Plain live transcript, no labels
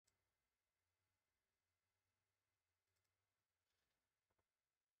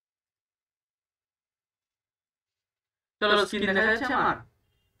চলো স্ক্রিন দেখা যাচ্ছে আমার?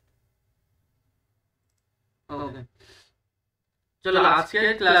 ওকে, চলো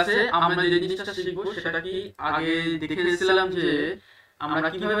আজকের ক্লাসে আমরা যে জিনিসটা শিখবো সেটা কি আগে দেখে এসেছিলাম যে আমরা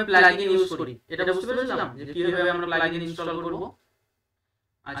কিভাবে প্লাগইন ইউজ করি, এটা বুঝতে পেরেছিলাম যে কিভাবে আমরা প্লাগইন ইনস্টল করব।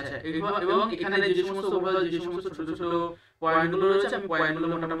 আচ্ছা, এবং এখানে যে সমস্ত ওভারঅল যে সমস্ত ছোট ছোট পয়েন্টগুলো রয়েছে আমি পয়েন্টগুলো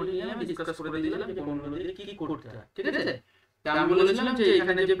মোটামুটি নিয়ে আমি ডিসকাস করে দিলাম যে কোনগুলো দিয়ে কি কি করতে হয়, ঠিক আছে? তো আমি বলেছিলাম যে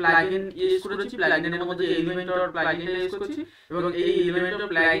এখানে যে প্লাগইন ইউজ করেছি, প্লাগইনের মধ্যে এলিমেন্টর প্লাগইনটা ইউজ করেছি এবং এই এলিমেন্টর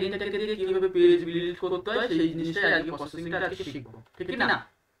প্লাগইনটাকে দিয়ে কিভাবে পেজ বিল্ড করতে হয় সেই জিনিসটা আজকে প্রসেসিংটা আজকে শিখবো, ঠিক কি না?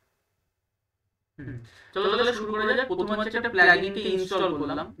 চলো তাহলে শুরু করা যাক। প্রথমে হচ্ছে একটা প্লাগইনকে ইনস্টল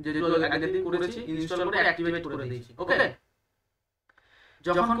করলাম, যেগুলো আগের দিন করেছি, ইনস্টল করে অ্যাক্টিভেট করে দিয়েছি। ওকে,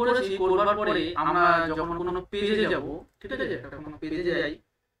 যখন করেছি করবার পরে আমরা যখন কোনো পেজে যাব, ঠিক আছে, যখন কোনো পেজে যাই,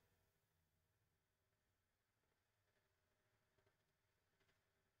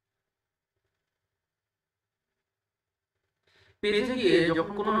 পেজে গিয়ে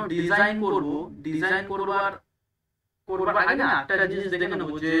যখন কোনো ডিজাইন করব, ডিজাইন করবার আগে না একটা জিনিস দেখে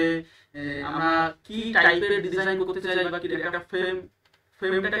নেবো যে আমরা কি টাইপের ডিজাইন করতে চাই বা কি একটা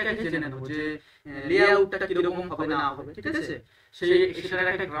ফ্রেমটাকে জেনে নেবো যে লেআউটটা কিরকম হবে না হবে, ঠিক আছে? সেই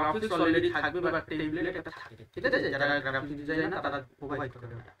সেটার একটা গ্রাফিক্স অলরেডি থাকবে বা একটা টেমপ্লেট একটা থাকে, ঠিক আছে? যারা গ্রাফিক্স ডিজাইনার তারা প্রোভাইড করে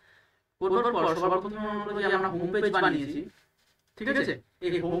ওটা। করবার পর সবার প্রথমে আমরা হোম পেজ বানিয়েছি, ঠিক আছে?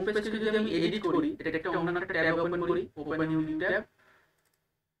 এই হোম পেজকে যদি আমি এডিট করি, এটা একটা অন্য একটা ট্যাব ওপেন করি, ওপেন নিউ ট্যাব।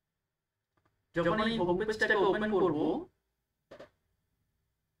 যখন এই হোম পেজটাকে ওপেন করব,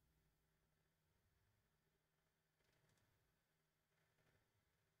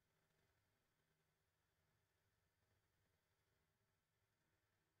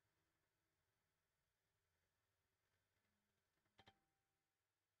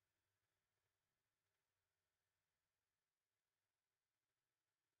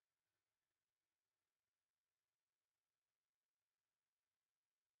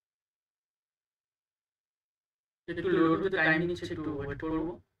 একটু লোড হতে টাইম নিচ্ছে, একটু ওয়েট করব।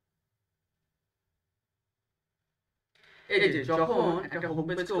 এই যে যখন একটা হোম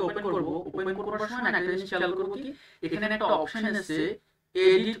পেজকে ওপেন করব, ওপেন করার সময় একটা জিনিস খেয়াল করব কি এখানে একটা অপশন আছে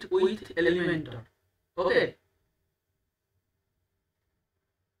এডিট উইথ এলিমেন্টর। ওকে,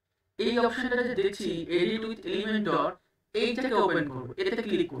 এই অপশনটা যে দেখছি এডিট উইথ এলিমেন্টর, এইটাকে ওপেন করব, এটাতে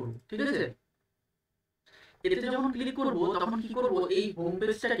ক্লিক করব, ঠিক আছে? এটাতে যখন ক্লিক করব তখন কি করব, এই হোম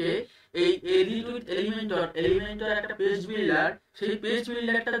পেজটাকে এই এডিট উইথ এলিমেন্টর, এলিমেন্টর একটা পেজ বিল্ডার, সেই পেজ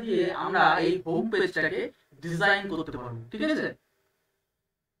বিল্ডারটা দিয়ে আমরা এই হোম পেজটাকে ডিজাইন করতে পারবো, ঠিক আছে?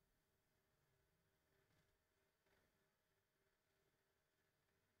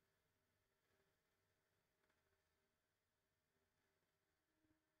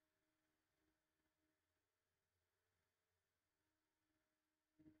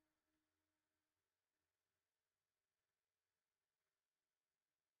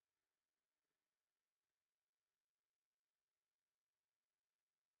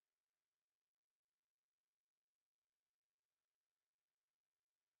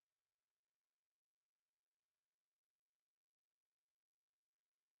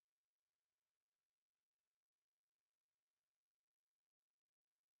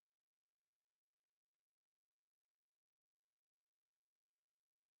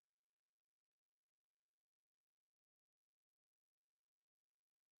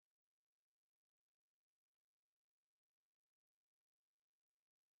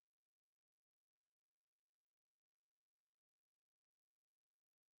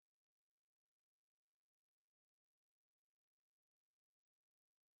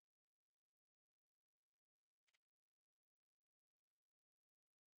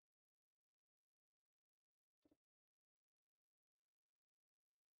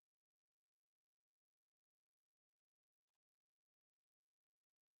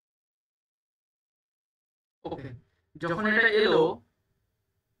 ওকে, যখন এটা এলো,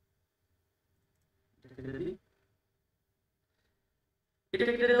 এটা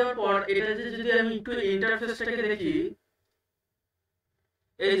কেটে দেওয়ার পর এটা যদি আমি একটু ইন্টারফেসটাকে দেখি,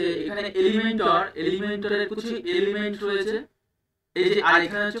 এই যে এখানে এলিমেন্টরের কিছু এলিমেন্ট রয়েছে, এই যে আর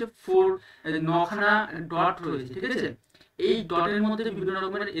এখানে হচ্ছে 9খানা ডট রয়েছে, ঠিক আছে? এই ডটের মধ্যে বিভিন্ন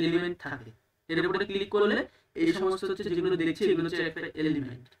রকমের এলিমেন্ট থাকে। এর উপরে ক্লিক করলে এই সমস্ত হচ্ছে যেগুলো দেখছি এগুলো হচ্ছে একটা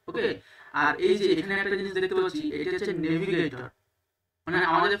এলিমেন্ট। ওকে, আর এই যে এখানে একটা জিনিস দেখতে পাচ্ছি, এটা হচ্ছে নেভিগেটর। মানে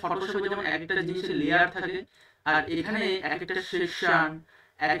আমাদের ফটোশপে যেমন একটা জিনিসের লেয়ার থাকে, আর এখানে একটা সেকশন,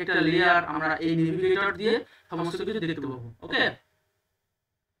 একটা লেয়ার আমরা এই নেভিগেটর দিয়ে সমস্ত কিছু দেখতে পাবো। ওকে,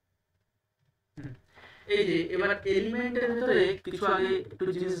 এই যে এবার এলিমেন্টের ভিতরে কিছু আগে একটু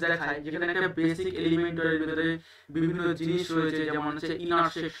জিনিস দেখায়, যেখানে একটা বেসিক এলিমেন্টের ভিতরে বিভিন্ন জিনিস রয়েছে, যেমন হচ্ছে ইনার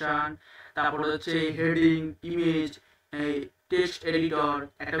সেকশন, তারপরে হচ্ছে হেডিং, ইমেজ, এই টেক্সট এডিটর,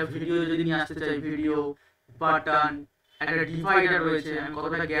 একটা ভিডিও যদি নিয়ে আসতে চাই ভিডিও, বাটন, একটা ডিভাইডার রয়েছে, আমি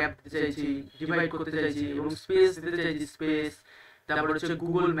কতটা গ্যাপ দিতে চাইছি, ডিভাইড করতে চাইছি, এবং স্পেস দিতে চাইছি স্পেস, তারপর হচ্ছে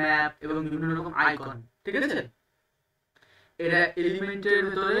গুগল ম্যাপ এবং বিভিন্ন রকম আইকন। ঠিক আছে, এটা এলিমেন্টের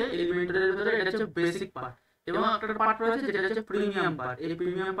ভিতরে এটা হচ্ছে বেসিক পার্ট, এবং একটা পার্ট রয়েছে যেটা হচ্ছে প্রিমিয়াম পার্ট। এই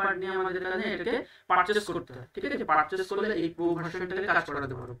প্রিমিয়াম পার্ট নিয়ে আমাদের কাছে এটাকে পারচেজ করতে হয়। ঠিক আছে, পারচেজ করলে এই প্রো ভার্সনটাকে কাজ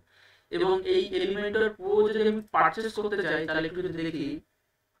করাতে পারবো। এবং এই এলিমেন্টর প্রো যদি আমি পারচেজ করতে চাই তাহলে একটু যদি দেখি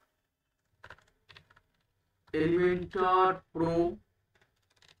Elementor pro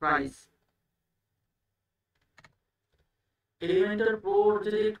price, Elementor pro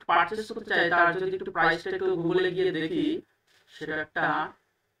যদি পারচেজ করতে চাই তার যদি একটু প্রাইসটা একটু গুগলে গিয়ে দেখি, সেটা একটা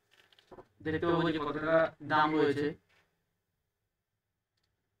দেখতে পাবো যে কতটা দাম রয়েছে।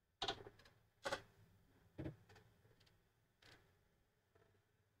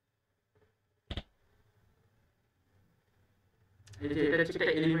 এই যে এটা হচ্ছে একটা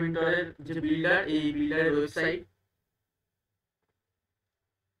এলিমেন্টরের যে বিল্ডার, এই বিল্ডারের ওয়েবসাইট।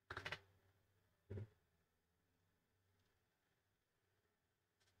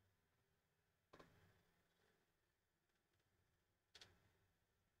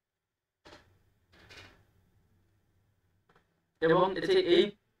 এবং এই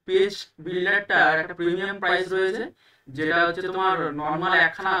পেজ বিল্ডারটার একটা প্রিমিয়াম প্রাইস রয়েছে, যেটা হচ্ছে তোমার নর্মাল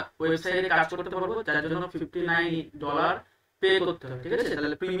একখানা ওয়েবসাইটে কাজ করতে পারবো, যার জন্য $59 পে করতে হবে। ঠিক আছে,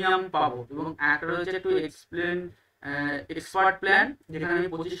 তাহলে প্রিমিয়াম পাবো। এবং একটা রয়েছে একটু এক্সপার্ট প্ল্যান, যেখানে আমি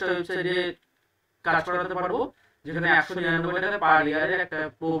 25টা ওয়েবসাইটে কাজ করাতে পারবো, যেখানে $199 পার ইয়ারের একটা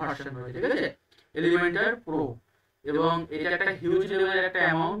প্রো ভার্সন রয়েছে। ঠিক আছে, এলিমেন্টার প্রো। এবং এটা একটা হিউজ লেভেলের একটা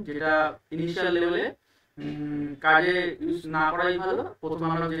অ্যামাউন্ট, যেটা ইনিশিয়াল লেভেলে কাজে ইউজ না করাই ভালো। প্রথমে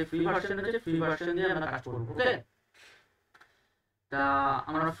আমরা যে ফ্রি ভার্সন আছে, ফ্রি ভার্সন দিয়ে আমরা কাজ করবো। ওকে, তা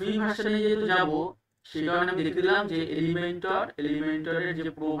আমরা ফ্রি ভার্সনে যেহেতু যাবো, সেই কারণে আমি দেখে দিলাম যে এলিমেন্টরের যে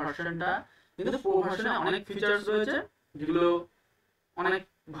প্রো ভার্সনটা, কিন্তু প্রো ভার্সনে অনেক ফিচার্স রয়েছে যেগুলো অনেক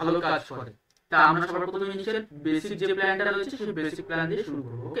ভালো কাজ করে। তা আমরা সবার প্রথমে ইনিশিয়াল বেসিক যে প্ল্যানটা রয়েছে সেই বেসিক প্ল্যান দিয়ে শুরু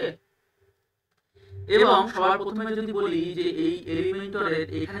করবো। ওকে, এবং সবার প্রথমে যদি বলি যে এই এলিমেন্টরের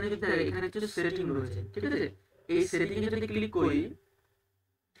এখানে কিছু সেটিং রয়েছে। ঠিক আছে, এই সেটিং এ যদি ক্লিক করি,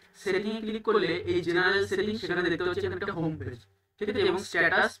 সেটিং এ ক্লিক করলে এই জেনারেল সেটিং, সেখানে দেখতে পাচ্ছি এখানে একটা হোম পেজ। ঠিক আছে, এবং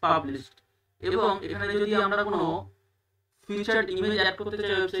স্ট্যাটাস পাবলিশড। এবং এখানে যদি আমরা কোনো ফিচারড ইমেজ অ্যাড করতে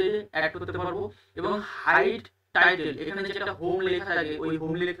চাই ওয়েবসাইটে, অ্যাড করতে পারবো। এবং হাইড টাইটেল, এখানে যে একটা হোম লেখা থাকে, ওই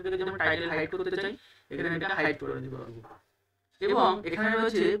হোম লেখা থেকে যদি আমরা টাইটেল হাইড করতে চাই, এখানে এটা হাইড করে দিতে পারবো। এবং এখানে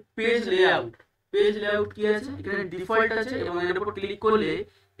রয়েছে পেজ লেআউট। পেজ লেআউট কি আছে, এখানে ডিফল্ট আছে, এবং এর উপর ক্লিক করলে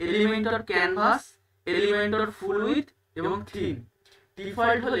Elementor canvas, Elementor full with এবং থিম।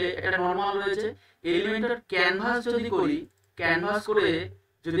 ডিফল্ট হলে এটা নরমাল রয়েছে। এলিমেন্টর ক্যানভাস যদি করি, ক্যানভাস করে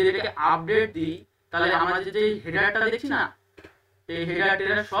যদি এটাকে আপডেট দিই, তাহলে আমরা যে হেডারটা দেখছি না, এই হেডার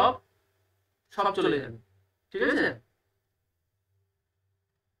টেডার সব চলে যাবে। ঠিক আছে,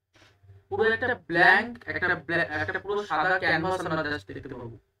 পুরো একটা ব্ল্যাঙ্ক, একটা পুরো সাদা ক্যানভাস আমরা জাস্ট দেখতে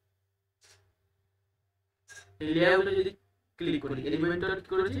পাবো। এই লেআউটে যদি ক্লিক করি, এলিমেন্টর কি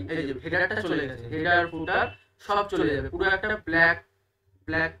করেছি, এই যে হেডারটা চলে গেছে, হেডার ফুটার সব চলে যাবে, পুরো একটা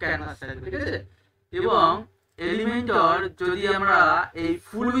ব্ল্যাক ক্যানভাস থাকবে। ঠিক আছে, এবং এলিমেন্টর যদি আমরা এই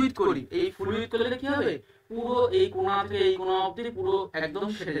ফুল উইথ করি, এই ফুল উইথ করলে কি হবে, পুরো এই কোণা থেকে এই কোণা অবধি পুরো একদম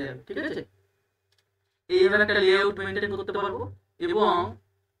সেটে যাবে। ঠিক আছে, এইভাবে একটা লেআউট মেইনটেইন করতে পারবো। এবং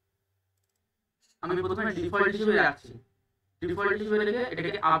আমি প্রথমে ডিফল্ট হিসেবে রাখছি, ডিফল্ট হিসেবে রেখে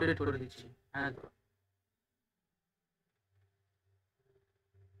এটাকে আপডেট করে দিচ্ছি। হ্যাঁ,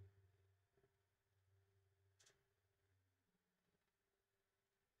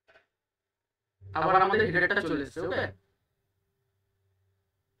 আবার আমাদের হেডারটা চলে এসেছে। ওকে,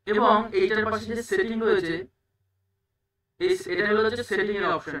 এবং এইটার পাশে যে সেটিং রয়েছে, এটা হলো হচ্ছে সেটিং এর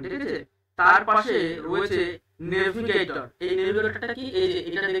অপশন। ঠিক আছে, তার পাশে রয়েছে নেভিগেটর। এই নেভিগেটরটা কি, এই যে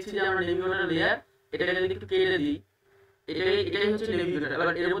এটা দেখছি যে আমরা নেভিগেটর লেয়ার, এটাকে যদি একটু কেটে দিই, এটাই হচ্ছে নেভিগেটর।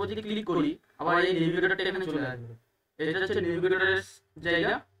 আবার এর উপর যদি ক্লিক করি, আবার এই নেভিগেটরটা এখানে চলে আসবে। এটা হচ্ছে নেভিগেটরের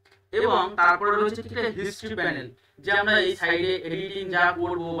জায়গা। এবং তারপরে রয়েছে একটা হিস্ট্রি প্যানেল, যে আমরা এই সাইডে এডিটিং যা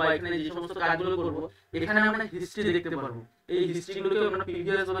করবো বা এখানে যে সমস্ত কাজগুলো করবো, এখানে আমরা হিস্ট্রি দেখতে পারবো। এই হিস্ট্রিগুলোকে আমরা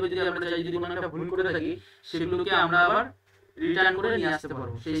প্রিভিয়াস ভাবে যদি আমরা চাই, যদি কোনো একটা ভুল করে থাকি, সেগুলোকে আমরা আবার রিটার্ন করে নিয়ে আসতে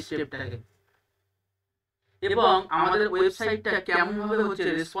পারবো সেই স্টেপটাকে। এবং আমাদের ওয়েবসাইটটা কেমন ভাবে হচ্ছে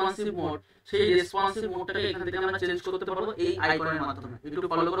রেসপন্সিভ মোড, সেই রেসপন্সিভ মোডটাকে এখান থেকে আমরা চেঞ্জ করতে পারবো এই আইকনের মাধ্যমে। একটু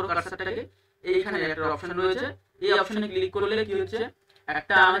ফলো করো কার্সারটাকে, এইখানে একটা অপশন রয়েছে, এই অপশনে ক্লিক করলে কি হচ্ছে,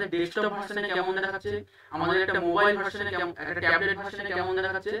 একটা আমাদের ডেস্কটপ ভার্সনে কেমন দেখাচ্ছে, আমাদের একটা মোবাইল ভার্সনে কেমন, একটা ট্যাবলেট ভার্সনে কেমন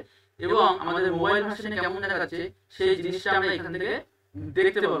দেখাচ্ছে, এবং আমাদের মোবাইল ভার্সনে কেমন দেখাচ্ছে, সেই জিনিসটা আমরা এখান থেকে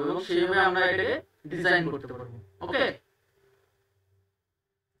দেখতে পাবো এবং সেইভাবে আমরা এটাকে ডিজাইন করতে পারবো। ওকে,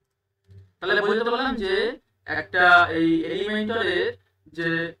 তাহলে বলতে পারলাম যে একটা এই এলিমেন্টরের যে,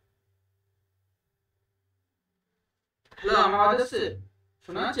 হ্যালো আমার আওয়াজ আসছে,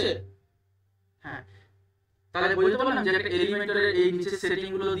 শোনা যাচ্ছে? হ্যাঁ, তাহলে বলতে পারলাম যে একটা এলিমেন্টরের এই নিচের সেটিং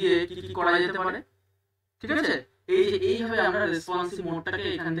গুলো দিয়ে কি কি করা যেতে পারে। ঠিক আছে, এই যে এইভাবে আমরা রেসপন্সিভ মোডটাকে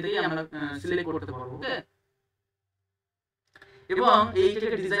এখান থেকেই আমরা সিলেক্ট করতে পারবো। ওকে, এবং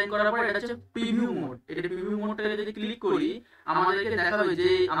এইটাকে ডিজাইন করার পর এটা হচ্ছে প্রিভিউ মোড। এটা প্রিভিউ মোডটাকে যদি ক্লিক করি আমাদেরকে দেখাবে যে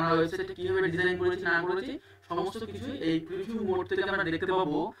আমরা ওয়েবসাইটটা কিভাবে ডিজাইন করেছি না করেছি সমস্ত কিছু এই প্রিভিউ মোড থেকে আমরা দেখতে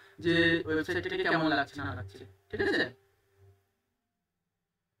পাবো যে ওয়েবসাইটটাকে কেমন লাগছে না লাগছে। ঠিক আছে,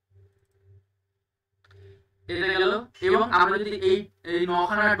 এটা গেল। এবং আমরা যদি এই এই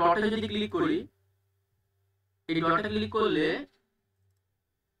নখানা ডটে যদি ক্লিক করি, এই ডটে ক্লিক করলে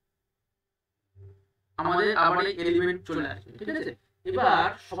আমাদের আবার এই এলিমেন্ট চলে আসবে। ঠিক আছে, এবার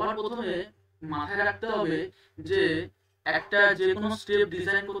সবার প্রথমে মাথায় রাখতে হবে যে একটা যে কোনো স্টেপ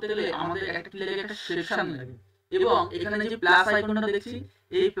ডিজাইন করতে গেলে আমাদের একটা কি লাগে, একটা সেকশন লাগে। এবং এখানে যে প্লাস আইকনটা দেখছি,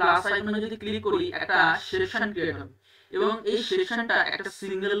 এই প্লাস আইকনে যদি ক্লিক করি একটা সেকশন ক্রিয়েট হবে। এবং এই সেকশনটা একটা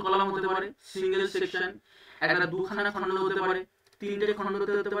সিঙ্গেল কলাম হতে পারে, সিঙ্গেল সেকশন, একটা দুখানা খণ্ড হতে পারে, তিনটে খণ্ড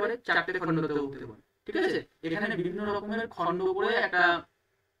হতে পারে, চারটে খণ্ড হতে পারে। ঠিক আছে, এখানে বিভিন্ন রকমের খণ্ড করে একটা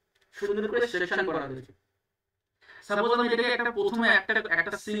সুন্দর করে সেকশন করা হয়েছে। সাপোজ আমি এটাকে একটা প্রথমে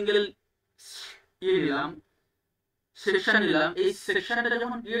একটা সিঙ্গেল নিলাম, সেকশন নিলাম। এই সেকশনটা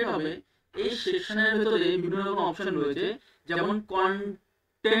যখন ক্রিয়েট হবে এই সেকশনের ভিতরে বিভিন্ন রকম অপশন রয়েছে, যেমন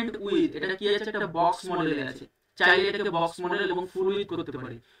কন্টেন্ট উইথ, এটা কি আছে, একটা বক্স মডেলে আছে। চাইলে এটাকে বক্স মডেল এবং ফুল উইথ করতে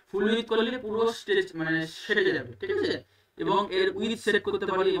পারি। ফুল উইথ করলে পুরো স্টেজ মানে সেটে যাবে। ঠিক আছে, এবং এর উইথ সেট করতে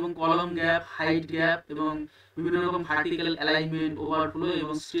পারি এবং কলম গ্যাপ, হাইট গ্যাপ এবং বিভিন্ন রকম ভার্টিক্যাল অ্যালাইনমেন্ট, ওভারফ্লো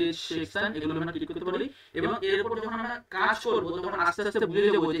এবং স্টেজ সেকশন এগুলো আমরা ক্লিক করতে পারি। এবং এর উপর যখন আমরা কাজ করব তখন আস্তে আস্তে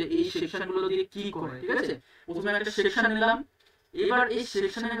বুঝে যাবো যে এই সেকশনগুলো দিয়ে কি করে। ঠিক আছে, প্রথমে একটা সেকশন নিলাম, এবার এই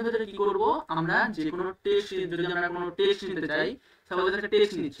সেকশনের ভিতরে কি করব, আমরা যে কোনো টেক্সট, যদি আমরা কোনো টেক্সট নিতে চাই, সাপোজ একটা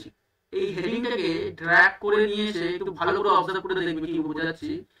টেক্সট নিচ্ছি, এই হেডিংটাকে ড্র্যাগ করে নিয়ে এসে, একটু ভালো করে অবজার্ভ করে দেখবে কি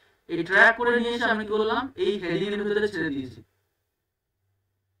বোঝাচ্ছি, এই ড্র্যাগ করে নিয়ে এসে আমি কি করলাম, এই হেডিং এর ভিতরে ছেড়ে দিয়েছি।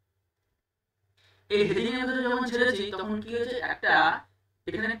 এই হেডিং এর ভিতরে যখন ছেড়েছি তখন কি হয়েছে, একটা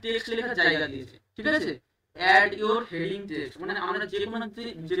এখানে টেক্সট লেখার জায়গা দিয়েছে। ঠিক আছে, অ্যাড ইওর হেডিং টেক্সট, মানে আমরা যে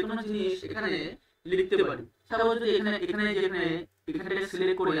কোনো জিনিস এখানে লিখতে পারি। সাপোজ যদি এখানে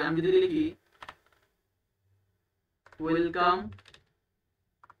সিলেক্ট করে আমি যদি লিখি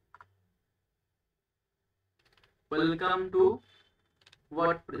ওয়েলকাম টু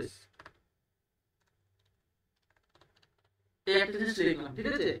ওয়ার্ডপ্রেস, এই একটা জিনিস লিখলাম। ঠিক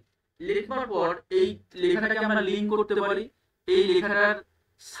আছে, লেখার পর এই লেখাটাকে আমরা লিংক করতে পারি। এই লেখাটার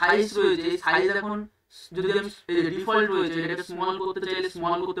সাইজ রয়েছে, এই সাইজ এখন যদি আমি ডিফল্ট রয়েছে, এটাকে স্মল করতে চাইলে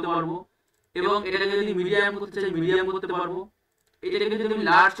স্মল করতে পারবো, এবং এটাকে যদি মিডিয়াম করতে চাই মিডিয়াম করতে পারবো, এটাকে যদি আমি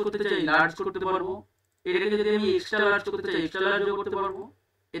লার্জ করতে চাই লার্জ করতে পারবো, এটাকে যদি আমি এক্সট্রা লার্জ করতে চাই এক্সট্রা লার্জ করতে পারবো,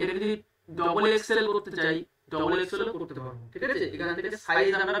 এটাকে যদি ডবল এক্সেল করতে চাই ডবল এক্সেল করতে পারবো। ঠিক আছে, এখান থেকে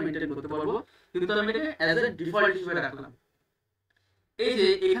সাইজ আমরা মেনটেন করতে পারবো, কিন্তু আমি এটাকে অ্যাজ এ ডিফল্ট হিসেবে রাখলাম। এই যে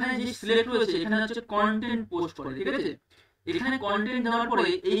এখানে যে সিলেক্ট রয়েছে, এখানে হচ্ছে কন্টেন্ট পোস্ট করে। ঠিক আছে, এখানে কন্টেন্ট দেওয়ার পরে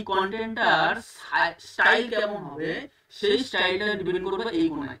এই কন্টেন্টটার স্টাইল কেমন হবে সেই স্টাইলটা ডিপেন্ড করবে এই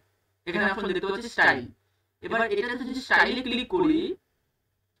কোণায়। এখানে আপনি দেখতে পাচ্ছেন স্টাইল। এবার এটাতে যদি স্টাইলে ক্লিক করি,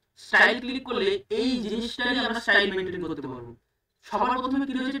 স্টাইল ক্লিক করলে এই জিনিসটাই আমরা স্টাইল মেইনটেইন করতে পারবো। সবার প্রথমে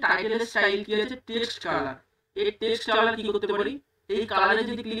কি রয়েছে, টাইটেলের স্টাইল কি আছে, টেক্সট কালার। এই টেক্সট কালার কি করতে পারি, এই কালারে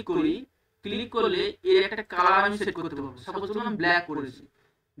যদি ক্লিক করি, ক্লিক করলে এর একটা কালার আমি সেট করতে পারবো। সাপোজ আমি ব্ল্যাক করেছি,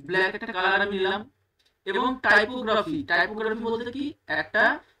 ব্ল্যাক একটা কালার আমি নিলাম। এবং টাইপোগ্রাফি, টাইপোগ্রাফি বলতে কি, একটা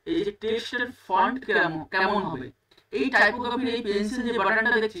এই যে টেক্সটের ফন্ট কেমন হবে, এই টাইপোগ্রাফির এই পেন্সিল যে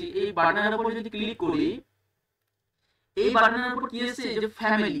বাটনটা দেখছি, এই বাটনের উপর যদি ক্লিক করি, এই বাটনের উপর কি আছে যে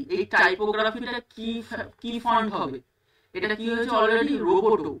ফ্যামিলি, এই টাইপোগ্রাফিটা কি ফন্ট হবে, এটা কি হয়েছে অলরেডি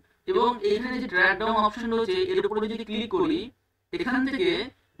রোবোটো। এবং এখানে যে ড্র্যাগ ডাউন অপশন রয়েছে এর উপরে যদি ক্লিক করি, এখান থেকে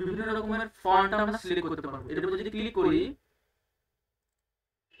বিভিন্ন রকমের ফন্ট আমরা সিলেক্ট করতে পারবো। এর উপর যদি ক্লিক করি,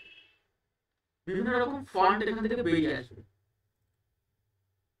 বিভিন্ন রকম ফন্ট এখান থেকে বেরিয়ে আসবে।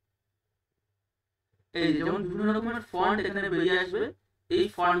 এই যেমন বিভিন্ন রকমের ফন্ট এখানে বেরিয়ে আসবে, এই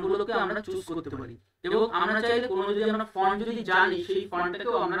ফন্টগুলোকে আমরা চুজ করতে পারি। এবং আমরা চাইলে কোনো যদি আমরা ফন্ট যদি জানি সেই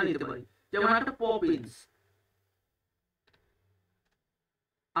ফন্টটাকেও আমরা নিতে পারি। যেমন একটা পপিন্স,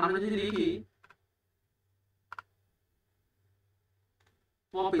 আমরা যদি লিখি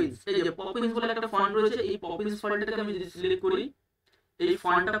পপিন্স, এই যে পপিন্স বলে একটা ফন্ট রয়েছে, এই পপিন্স ফন্টটাকে আমি যদি সিলেক্ট করি, এই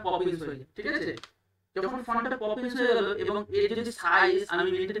ফন্টটা পপিন্স হয়ে যায়। ঠিক আছে, যখন ফন্টটা পপিন্স হয়ে গেল এবং এর যদি সাইজ আমি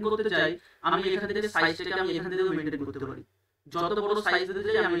মেইনটেইন করতে চাই, আমি এখান থেকে সাইজটাকে আমি এখান থেকে মেইনটেইন করতে পারি। যত বড় সাইজ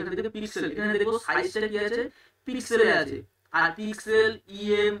দিতে চাই আমি এখান থেকে পিক্সেল, এখানে দেখো সাইজটা কি আছে, পিক্সেলে আছে। আর পিক্সেল,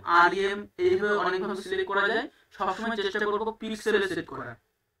 ইএম, আরএম এইভাবে অনেকভাবে সিলেক্ট করা যায়। সবসময় চেষ্টা করবো পিক্সেলে সেট করার।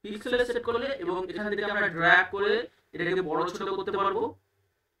 পিক্সেলে সেট করলে এবং এখান থেকে আমরা ড্র্যাগ করে এটাকে বড় ছোট করতে পারবো,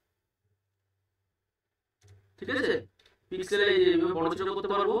 ঠিক আছে? পিক্সেলে বড় ছোট করতে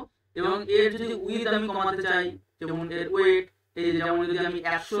পারবো। এবং এর যদি উইথ আমি কমাতে চাই, যেমন এর ওয়েট, এই যেমন যদি আমি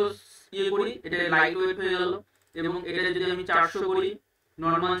 100 ইয়ে করি এটা লাইট ওয়েট হয়ে গেল, এবং এটা যদি আমি 400 করি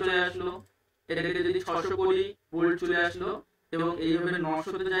নর্মাল চলে আসলো, এটাকে যদি 600 করি বোল্ড চলে আসলো, এবং এইভাবে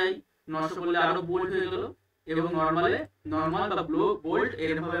 900 তে যাই 900 করলে আরো বোল্ড হয়ে গেল, এবং নর্মাল বা বোল্ড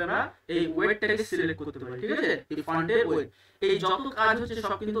এরভাবে আমরা এই ওয়েটটাকে সিলেক্ট করতে পারি, ঠিক আছে? এই ফন্টের ওয়েট, এই যত কাজ হচ্ছে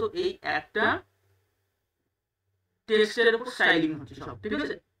সব কিন্তু এই একটা টেক্সটের উপর স্টাইলিং হচ্ছে সব, ঠিক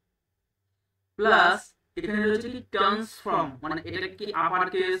আছে? প্লাস এখানে রয়েছে কি ট্রান্সফর্ম, মানে এটাকে কি আপার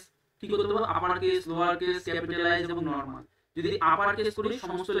কেস কি করতে হবে, upper case, lower case, capitalise এবং নরমাল। যদি আপার কেস করি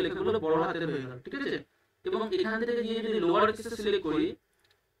সমস্ত লেখাগুলো বড় হাতের হয়ে গেল, ঠিক আছে? এবং এখান থেকে গিয়ে যদি লোয়ার কেস সিলেক্ট করি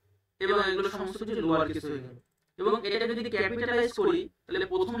এবং এগুলো সমস্ত কিছু লোয়ার কেস হয়ে গেল, এবং এটাকে যদি ক্যাপিটালাইজ করি তাহলে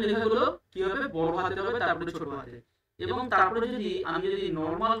প্রথম লেখাগুলো কি হবে, বড় হাতে হবে, তারপরে ছোট হাতে। এবং তারপরে যদি আমি যদি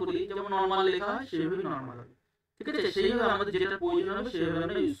নরমাল করি, যেমন নরমাল লেখা হয় সেইভাবে নরমাল হবে, ঠিক আছে? সেইভাবে আমাদের যেটা প্রয়োজন হবে সেইভাবে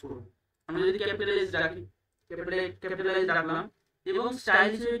আমরা ইউজ করব। আমরা যদি ক্যাপিটালাইজ রাখি, ক্যাপিটালাইজ রাখলাম, এবং স্টাইল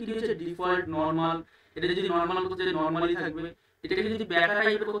হিসেবে কি রয়েছে, ডিফল্ট, নরমাল। এটা যদি নরমাল করতে চাই নরমালি থাকবে। এটাকে যদি ব্যাকা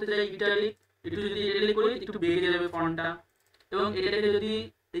টাইপের করতে চাই ইটালিক, একটু যদি ইটালিক করি একটু বেঁকে যাবে ফন্টটা। এবং এটাকে যদি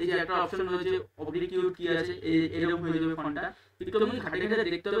এই যে একটা অপশন রয়েছে অবলিকিউট কি আছে, এরকম হয়ে যাবে ফন্টটা। একটু আমি ঘাটে ঘাটে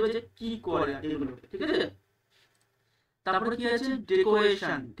দেখতে হবে যে কি করে এগুলো, ঠিক আছে? তারপরে কি আছে,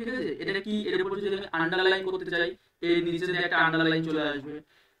 ডেকোরেশন, ঠিক আছে? এটা কি, এর উপর যদি আমি আন্ডারলাইন করতে চাই এর নিচে দিয়ে একটা আন্ডারলাইন চলে আসবে।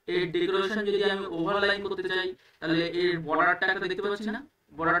 এর ডেকোরেশন যদি আমি ওভারলাইন করতে চাই তাহলে এর বর্ডারটা একটা দেখতে পাচ্ছি না,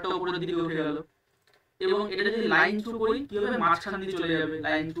 বর্ডারটা উপরের দিকে উঠে গেল। এবং এটা যদি লাইন থ্রু করি কি হবে, মাঝখান দিয়ে চলে যাবে,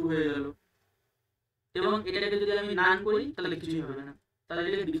 লাইন থ্রু হয়ে গেল। এবং এটাকে যদি আমি নান করি তাহলে কিছুই হবে না, তাহলে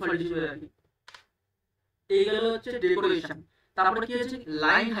এটাকে ডিফল্ট হিসেবে রাখি। এই গেল হচ্ছে ডেকোরেশন। তারপরে কি আছে,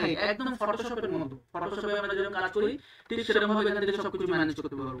 লাইন হাইট, একদম ফটোশপের মতো। ফটোশপে আমরা যেরকম কাজ করি ঠিক সেরকম ভাবে এখান থেকে সবকিছু ম্যানেজ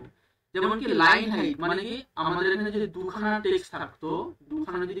করতে পারবো। যেমন কি লাইন হাইট মানে কি, আমাদের এখানে যদি দুখানা টেক্সট থাকতো,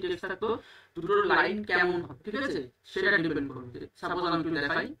 দুটোর লাইন কেমন হবে, ঠিক আছে? সেটা ডিপেন্ড করবে। সাপোজ আমি একটু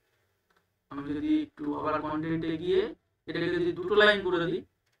দেখাই, আমি যদি একটু আবার কন্টেন্টে গিয়ে এটাকে যদি দুটো লাইন করে দিই,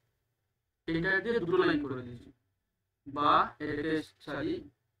 এটা দিয়ে দুটো লাইন করে দিয়েছি, বা এটাকে সরি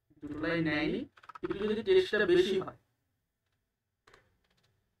দুটো লাইন নেয়নি, একটু যদি টেক্সটটা বেশি হয়,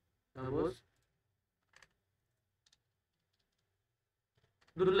 সাপোজ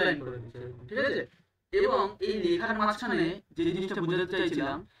দুটো লাইন করে দিচ্ছি, ঠিক আছে? এবং এই লেখার মাঝখানে যে জিনিসটা বোঝাতে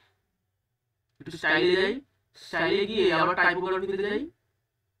চাইছিলাম, একটু স্টাইলে যাই, স্টাইলে গিয়ে আবার টাইপোগ্রাফিতে যাই।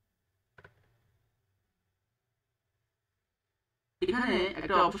 এখানে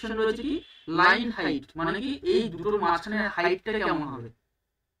একটা অপশন রয়েছে কি, লাইন হাইট, মানে কি এই দুটোর মাঝখানে হাইটটা কেমন হবে,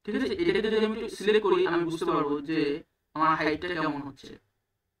 ঠিক আছে? এটাকে যদি আমি একটু সিলেক্ট করি আমি বুঝতে পারবো যে আমার হাইটটা কেমন হচ্ছে।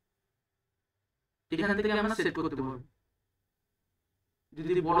 এখান থেকে আমরা সেট করতে পারবো,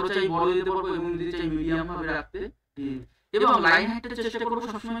 যদি বড় চাই বড় দিতে পারবো, এবং যদি চাই মিডিয়াম ভাবে রাখতে। এবং লাইন হাইটটা চেষ্টা করবো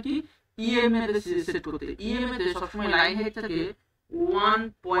সবসময় কি ইএম এ সেট করতে। ইএম এ সবসময় লাইন হাইট থাকে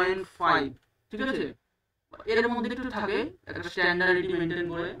 1.5, ঠিক আছে? এর মধ্যে একটু থাকে একটা স্ট্যান্ডার্ডিটি মেনটেন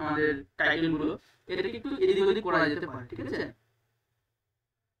করে আমাদের টাইটেল গুলো, এটাকে একটু এদিক ওদিক করা যেতে পারে, ঠিক আছে?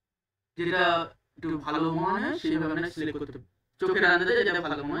 যেটা একটু ভালো মনে হয় সেইভাবে আমরা সিলেক্ট করতে পারি, চোখের আন্দাজে যেটা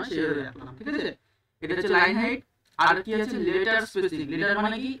ভালো মনে হয় সেইভাবে রাখলাম, ঠিক আছে? এটা হচ্ছে লাইন হাইট। আর কি আছে, লেটার স্পেসিং। লেটার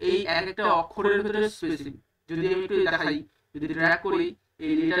মানে কি এই এক একটা অক্ষরের ভিতরে স্পেসিং। যদি আমি একটু দেখাই, যদি ড্র্যাগ করি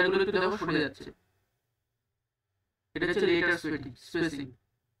এই লেটারগুলো একটু দেখো সরে যাচ্ছে, এটা হচ্ছে লেটার স্পেসিং।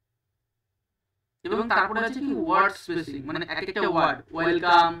 এবং তারপরে আছে কি ওয়ার্ড স্পেসিং, মানে এক একটা ওয়ার্ড,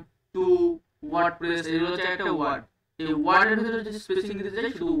 ওয়েলকাম টু ওয়ার্ডপ্রেস, এগুলো হচ্ছে একটা ওয়ার্ড। এই ওয়ার্ডের ভিতরে যে স্পেসিং দিতে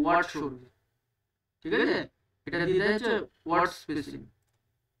চাই শুধু ওয়ার্ড শো, ঠিক আছে? এটা দিতে হচ্ছে ওয়ার্ড স্পেসিং।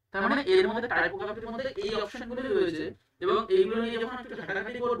 তার মানে এর মধ্যে টাইপোগ্রাফির মধ্যে এই অপশনগুলো রয়েছে, এবং এইগুলো নিয়ে যখন একটু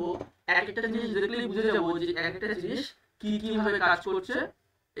ঘাটাঘাটি করব এক একটা জিনিস দেখলেই বুঝে যাবো যে এক একটা জিনিস কি কিভাবে কাজ করছে।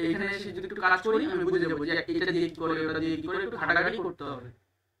 এখানে এসে যদি একটু কাজ করি আমি বুঝে যাবো যে এটা দিয়ে কি করে, ওটা দিয়ে কি করে, একটু ঘাটাঘাটি করতে হবে।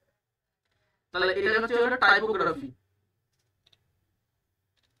 তাহলে এটা হচ্ছে টাইপোগ্রাফি।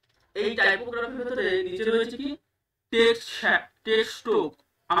 এই টাইপোগ্রাফির ভিতরে নিচে রয়েছে কি টেক্সট স্ট্রোক।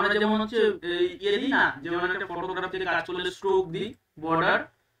 আমরা যেমন হচ্ছে ইয়ে দিই না, যেমন একটা ফটোগ্রাফ থেকে কাজ করলে স্ট্রোক দিই, বর্ডার,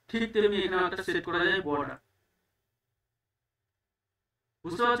 ঠিক তেমনি এখানে একটা সেট করা যায় বর্ডার।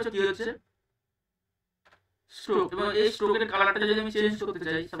 বুঝতে পারছো কি হচ্ছে স্ট্রোক? এবং এই স্ট্রোকের কালারটা যদি আমি চেঞ্জ করতে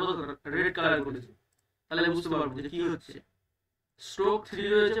চাই, সাপোজ রেড কালার করেছি, তাহলে বুঝতে পারবো যে কি হচ্ছে। স্ট্রোক 3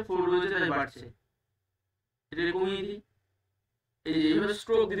 রয়েছে, 4 রয়েছে, তাই বাড়ছে। এটা কমিয়ে দিই, এই যে এইভাবে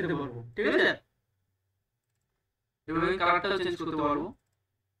স্ট্রোক দিতে পারবো, ঠিক আছে, এবং কালারটাও চেঞ্জ করতে পারবো।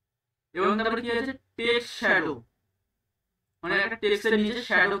 এবং তারপরে কি আছে, টেক্সট শ্যাডো, মানে একটা টেক্সটের নিচে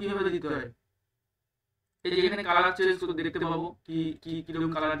শ্যাডো কিভাবে দিতে হয়, এই যে এখানে কালার চেঞ্জ করতে দেখতে পাবো কি কি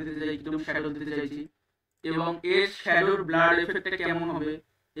কিরকম কালার দিতে চাই, কিরকম শ্যাডো দিতে চাইছি, এবং এর শ্যাডোর ব্লাড এফেক্টটা কেমন হবে,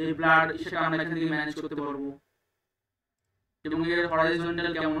 এই ব্লাড সেটা আমরা এখান থেকে ম্যানেজ করতে পারবো, এবং এর হরাইজন্টাল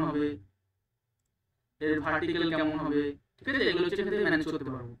কেমন হবে, এর ভার্টিক্যাল কেমন হবে, ঠিক আছে, এগুলো হচ্ছে এখান থেকে ম্যানেজ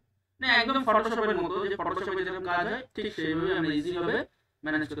করতে পারবো। না একদম ফটোশপের মতো, যে ফটোশপে যেরকম কাজ হয় ঠিক সেইভাবে আমরা ইজি ভাবে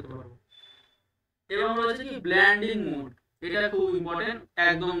ম্যানেজ করতে পারবো। এবং রয়েছে কি ব্ল্যান্ডিং মোড, এটা খুব ইম্পর্টেন্ট,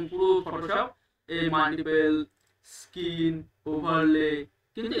 একদম পুরো ফটোশপ এই মাল্টিপল স্কিন ওভারলে,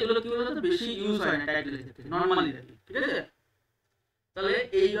 কিন্তু এগুলো কি বলতো বেশি ইউজ হয় না টাইটেলের ক্ষেত্রে, নরমালি থাকে, ঠিক আছে। তাহলে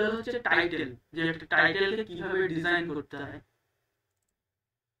এইগুলো হচ্ছে টাইটেল, যে একটা টাইটেলকে কিভাবে ডিজাইন করতে হয়,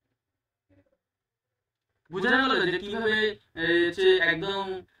 বুঝা গেল যে কিভাবে হচ্ছে একদম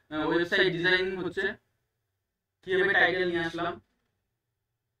ওয়েবসাইট ডিজাইন হচ্ছে, কিভাবে টাইটেল নিয়ে আসলাম।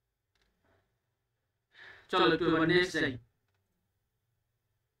 চলো একটু এবার নেক্সট যাই।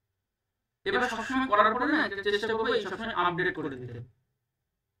 এবার সবসময় করার পরে না একটা চেষ্টা করবো এই সবসময় আপডেট করে দিতে।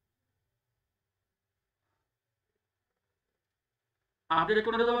 আপডেট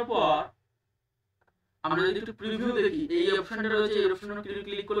করে দেওয়ার পর আমরা যদি একটু প্রিভিউ দেখি, এই অপশনটা রয়েছে, এই অপশনে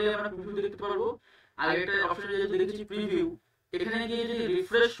ক্লিক করলে আমরা প্রিভিউ দেখতে পারবো। আর একটা অপশনে যদি দেখেছি প্রিভিউ, এখানে গিয়ে যদি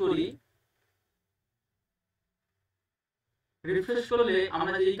রিফ্রেশ করি, রিফ্রেশ করলে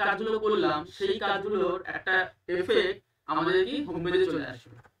আমরা যেই কাজগুলো করলাম সেই কাজগুলোর একটা এফেক্ট আমাদের কি হোম পেজে চলে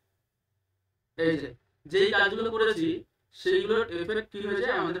আসবে। এই যে যেই কাজগুলো করেছি সেইগুলোর এফেক্ট কি হয়েছে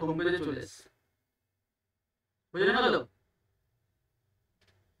আমাদের হোম পেজে চলে এসেছে, বুঝলেন গেল।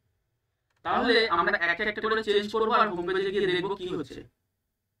 তাহলে আমরা একটা একটা করে চেঞ্জ করবো আর হোম পেজে গিয়ে দেখবো কি হচ্ছে,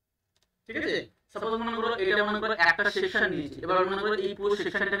 ঠিক আছে। সাপোজ মনে করো এটা মনে করো একটা সেকশন নিয়েছি, এবার মনে করো এই পুরো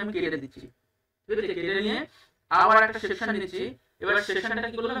সেকশনটা আমি কেটে দিচ্ছি, ঠিক আছে, কেটে নিয়ে আবার একটা সেকশন নিয়েছি, এবার সেকশনটা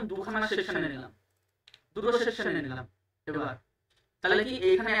কি করলাম দুখানা সেকশনে নিলাম, দুটো সেকশনে নিলাম। এবার তাহলে কি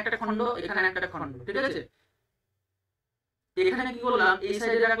এখানে একটা খণ্ড, এখানে একটা খণ্ড, ঠিক আছে। এখানে কি করলাম, এই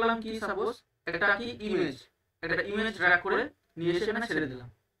সাইডে রাখলাম কি সাপোজ একটা কি ইমেজ, একটা ইমেজ ড্র্যাগ করে নিয়ে এসে এখানে ছেড়ে দিলাম।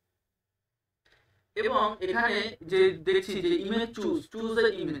 এবং এখানে যে দেখছি যে ইমেজ চুজ দ্য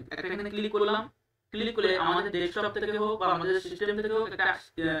ইমেজ, একটা এখানে ক্লিক করলাম, ক্লিক করলে আমাদের ডেস্কটপ থেকে হোক বা আমাদের সিস্টেম থেকে হোক একটা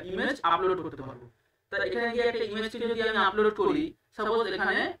ইমেজ আপলোড করতে পারবো। তাহলে এখানে গিয়ে একটা ইমেজকে যদি আমি আপলোড করি, সাপোজ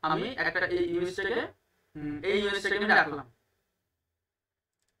এখানে আমি একটা এই ইমেজটাকে আমি রাখলাম,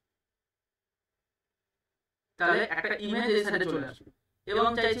 তাহলে একটা ইমেজ এই সাইডে চলে আসবে। এবং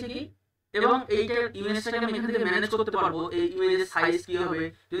চাইছি কি, এবং এইটার ইমেজটাকে আমি এখান থেকে ম্যানেজ করতে পারবো, এই ইমেজের সাইজ কি হবে,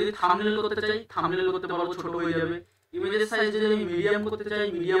 যদি থাম্বনেল করতে চাই থাম্বনেল করতে পারবো, ছোট হয়ে যাবে। ইমেজের সাইজ যদি আমি মিডিয়াম করতে চাই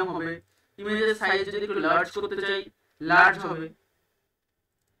মিডিয়াম হবে, ইমেজের সাইজ যদি একটু লার্জ করতে চাই লার্জ হবে।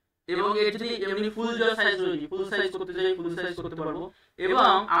 এবং এর যদি এমনি ফুল সাইজ রয়েছে, ফুল সাইজ করতে চাই ফুল সাইজ করতে পারবো।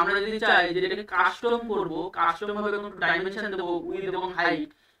 এবং আমরা যদি চাই যে এটাকে কাস্টম করবো, কাস্টম ভাবে কোনো ডাইমেনশন দেবো, উইডথ এবং হাইট,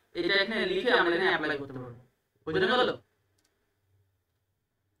 এটা এখানে লিখে আমরা এখানে অ্যাপ্লাই করতে পারবো, বুঝতে গেল।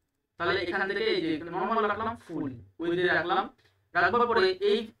 তাহলে এখান থেকে এই যে নরমাল রাখলাম, ফুল উইথ দিয়ে রাখলাম, রাখবার পরে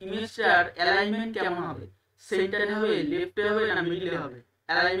এই ইমেজটার অ্যালাইনমেন্ট কেমন হবে, সেন্টারে হবে, লেফটে হবে না মিডলে হবে,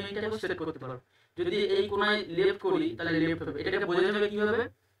 অ্যালাইনমেন্টটাকে সেট করতে পারবো। যদি এই কোণায় লেফট করি তাহলে লেফট হবে, এটাকে বোঝা যাবে কি হবে,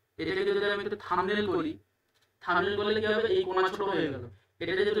 এটাকে যদি আমি একটু থাম্বনেল করি, থাম্বনেল করলে কি হবে, এই কোণা ছোট হয়ে গেল,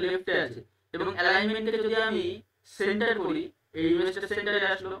 এটা যেহেতু লেফটে আছে। এবং অ্যালাইনমেন্টকে যদি আমি সেন্টার করি, এই ইমেজটা সেন্টারে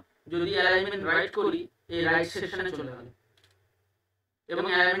আসলো, যদি অ্যালাইনমেন্ট রাইট করি এই রাইট সেকশনে চলে গেল, এবং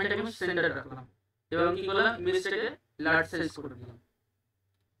অ্যালাইনমেন্টটাকে আমি সেন্টারে রাখলাম, এবং কি করলাম ইমেজটাকে লার্জ সাইজ করে দিলাম।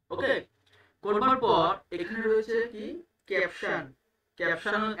 ওকে, করবার পর এখানে রয়েছে কি ক্যাপশন,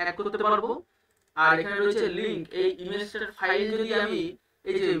 ক্যাপশন অ্যাড করতে পারবো। আর এখানে রয়েছে লিংক, এই ইমেজটার ফাইল যদি আমি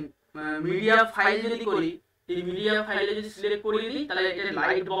এই যে মিডিয়া ফাইল যদি করি, এই মিডিয়া ফাইলে যদি সিলেক্ট করে দিই, তাহলে এটা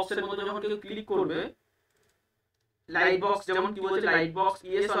লাইট বক্সের মধ্যে যখন কেউ ক্লিক করবে, লাইট বক্স যেমন কি বলছে light box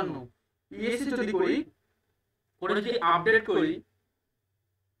yes or no, yes যদি করি, করে যদি আপডেট করি,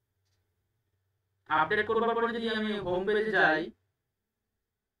 আপডেট করবার পরে যদি আমি হোম পেজে যাই,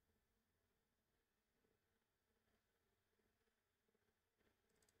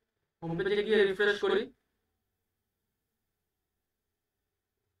 হোম পেজে গিয়ে রিফ্রেশ করি,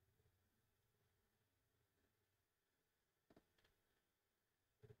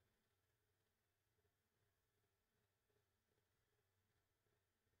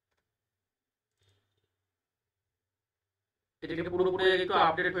 এটাকে পুরোপুরি একটু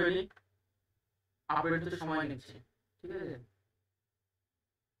আপডেট হয়ে নি, আপডেট হতে সময় নিচ্ছে, ঠিক আছে।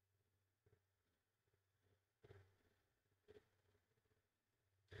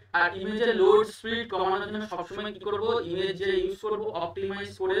 আর ইমেজের লোড স্পিড কমানোর জন্য সবসময় কি করব, ইমেজ যে ইউজ করব অপটিমাইজ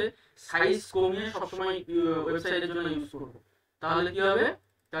করে সাইজ কমিয়ে সবসময় ওয়েবসাইটের জন্য ইউজ করব। তাহলে কি হবে,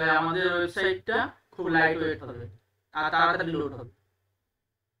 তাহলে আমাদের ওয়েবসাইটটা খুব লাইট ওয়েট হবে আর তাড়াতাড়ি লোড হবে।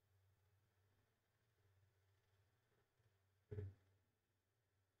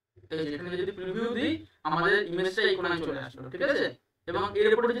 এই যে এখানে যদি প্রিভিউ দিই আমাদের ইমেজটা এই কোণায় চলে আসলো, ঠিক আছে। এবং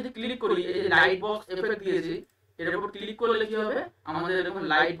এর উপরে যদি ক্লিক করি, এই যে লাইট বক্স এফেক্ট দিয়েছি, এর উপর ক্লিক করলে কি হবে, আমাদের এরকম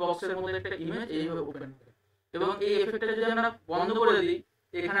লাইট বক্সের মধ্যে একটা ইমেজ এইভাবে ওপেন হবে। এবং এই এফেক্টটা যদি আমরা বন্ধ করে দিই,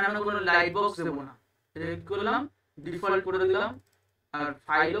 এখানে আমরা কোনো লাইট বক্স দেবো না, এটা কি করলাম, ডিফল্ট করে দিলাম। আর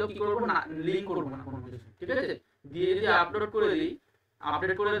ফাইলও কি করবো না, লিঙ্ক করবো না কোনো কিছু, ঠিক আছে। দিয়ে যদি আপলোড করে দিই,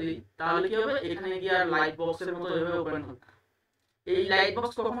 আপডেট করে দিই, তাহলে কি হবে, এখানে গিয়ে আর লাইট বক্সের মতো এভাবে ওপেন হবে। এই লাইট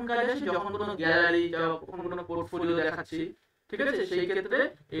বক্স কখন কাজে আসে, যখন কোনো গ্যালারি বা কখন কোনো পোর্টফোলিও দেখাচ্ছি, ঠিক আছে, সেই ক্ষেত্রে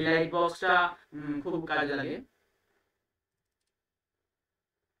এই লাইট বক্সটা খুব কাজে লাগে।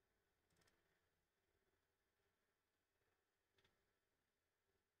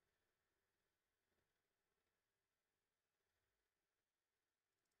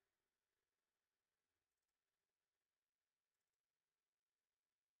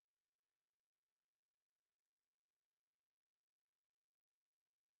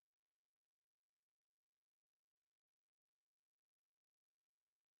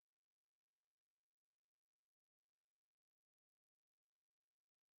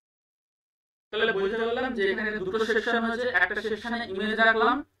 তাহলে বুঝতে পারলাম যে এখানে দুটো সেকশন হয়েছে, একটা সেকশনে ইমেজ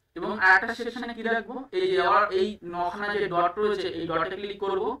রাখলাম এবং আরেকটা সেকশনে কি রাখবো, এই যে আবার এই নখানা যে ডট রয়েছে এই ডটে ক্লিক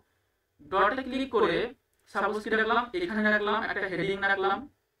করব। ডটে ক্লিক করে সাপোজ কি রাখলাম, এখানে রাখলাম একটা হেডিং রাখলাম,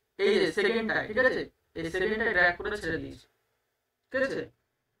 এই যে সেকেন্ডটা, ঠিক আছে, এই সেকেন্ডটা ড্র্যাগ করে ছেড়ে দিয়েছি, ঠিক আছে।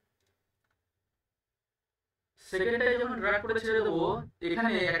 সেকেন্ডটাই যখন ড্র্যাগ করে ছেড়ে দেবো,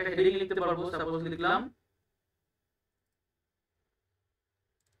 এখানে একটা হেডিং লিখতে পারবো। সাপোজ লিখলাম,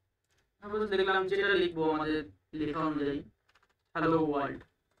 সাপোজ লিখলাম যেটা লিখবো আমাদের লেখা অনুযায়ী, হ্যালো ওয়ার্ল্ড,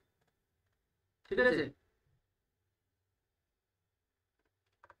 ঠিক আছে,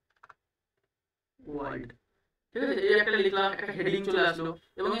 ওয়ার্ল্ড, ঠিক আছে। এই একটা লিখলাম, একটা হেডিং চলে আসলো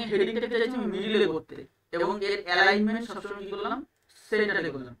এবং এই হেডিংটাকে চাইছি আমি মিডিলে করতে, এবং এর অ্যালাইনমেন্ট সবসময় কি করলাম, সেন্টারে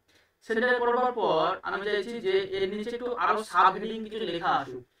করলাম। সেন্টারে করবার পর আমি চাইছি যে এর নিচে একটু আরো সাব হেডিং কিছু লেখা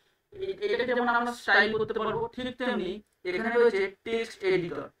আসুক। এটাকে যেমন আমরা স্টাইল করতে পারবো, ঠিক তেমনি এখানে রয়েছে টেক্সট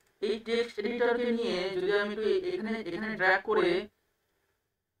এডিটর। এই টেক্সট এডিটরকে নিয়ে যদি আমি একটু এখানে এখানে ড্র্যাগ করে,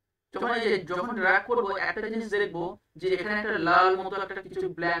 যখন ড্র্যাগ করবো একটা জিনিস দেখবো যে এখানে একটা লাল মতো একটা কিছু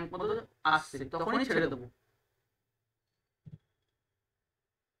ব্ল্যাঙ্ক মতো আসছে, তখনই ছেড়ে দেবো,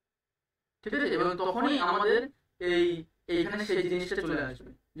 ঠিক আছে। এবং তখনই আমাদের এই এইখানে সেই জিনিসটা চলে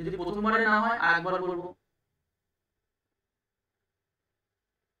আসবে। যদি প্রথমবারে না হয় আর একবার করবো,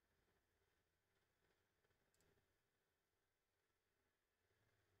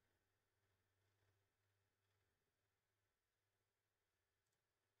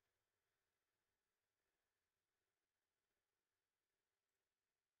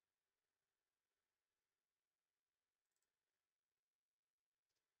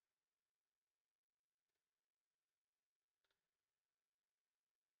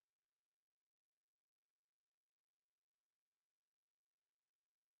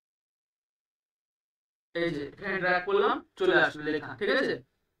 এই যে এখানে ড্র্যাগ করলাম, চলে আসলো লেখা, ঠিক আছে।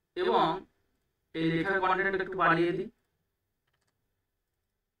 এবং এই লেখার কন্টেন্ট একটু বাড়িয়ে দিই,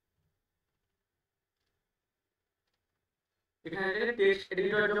 এখানে টেক্সট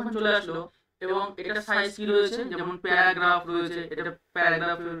এডিটর যখন চলে আসলো এবং এটা সাইজ কি রয়েছে, যেমন প্যারাগ্রাফ রয়েছে, এটা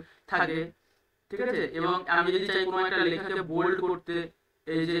প্যারাগ্রাফ থাকে, ঠিক আছে। এবং আমি যদি চাই কোনো একটা লেখাকে বোল্ড করতে,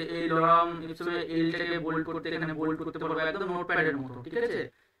 এই যে এই লরম হিসেবে এলটাকে বোল্ড করতে, এখানে বোল্ড করতে পারবো একদম নোটপ্যাডের মতো, ঠিক আছে।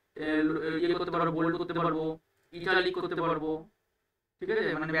 ইয়ে করতে পারবো, বোল্ড করতে পারবো, ইটালিক করতে পারবো, ঠিক আছে,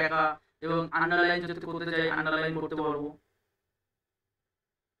 মানে ব্যাকা। এবং আন্ডারলাইন যদি করতে চাই আন্ডারলাইন করতে পারবো।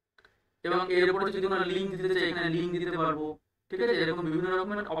 এবং এর উপরে যদি কোনো লিঙ্ক দিতে চাই এখানে লিঙ্ক দিতে পারবো, ঠিক আছে। এরকম বিভিন্ন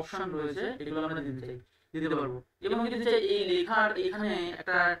রকমের অপশন রয়েছে, এগুলো আমরা দিতে পারবো। এবং যদি চাই এই লেখার এখানে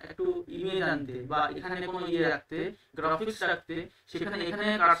একটা একটু ইমেজ আনতে বা এখানে কোনো ইয়ে রাখতে, গ্রাফিক্স রাখতে, সেখানে এখানে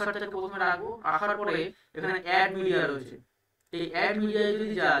কার্সারটাকে প্রথমে রাখবো, রাখার পরে এখানে অ্যাড মিডিয়া রয়েছে, এই অ্যাড মিডিয়ায় যদি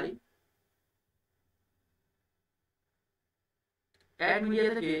যাই, অ্যাড মিডিয়া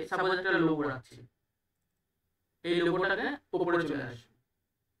থেকে সাপোজ একটা লোগো রাখছি, এই লোগোটাকে উপরে চলে আসে।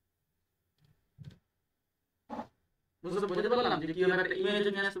 বুঝতে পারলাম যে কিভাবে একটা ইমেজ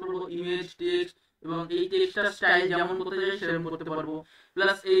নিয়ে আসতে পারবো, ইমেজ, টেক্সট, এবং এই টেক্সটটার স্টাইল যেমন করতে চাই সেরকম করতে পারবো।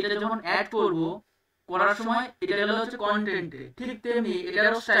 প্লাস এইটা যখন অ্যাড করব, করার সময় এটা গেল হচ্ছে কন্টেন্টে, ঠিক তেমনি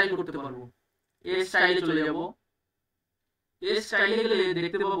এটারও স্টাইল করতে পারবো। এই স্টাইলে চলে যাব, এই স্টাইলে গেলে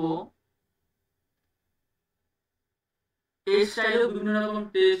দেখতে পাবো এই স্টাইলেও বিভিন্ন রকম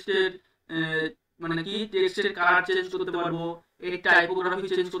টেক্সটের মানে কি টেক্সটের কালার চেঞ্জ করতে পারবো, এর টাইপোগ্রাফি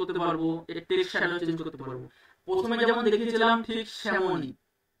চেঞ্জ করতে পারবো, এর টেক্সট শ্যাডো চেঞ্জ করতে পারবো। প্রথমে যেমন দেখিয়েছিলাম ঠিক সেমনই,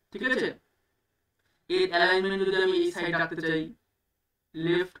 ঠিক আছে। এর অ্যালাইনমেন্ট যদি আমি এই সাইড রাখতে চাই,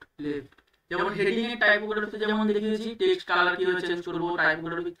 লেফট লেফট, যেমন হেডিং এর টাইপোগ্রাফি যেমন দেখিয়েছি টেক্সট কালার কিভাবে চেঞ্জ করবো,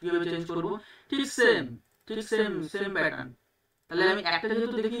 টাইপোগ্রাফি কিভাবে চেঞ্জ করবো, ঠিক সেম, ঠিক সেম প্যাটার্ন। তাহলে আমি একটা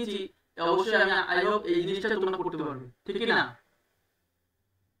যেহেতু দেখিয়েছি, অবশ্যই আমি আই হোপ এই জিনিসটা তোমরা করতে পারবে, ঠিক কি না?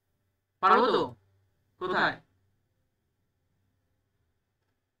 পারবো তো? কোথায়?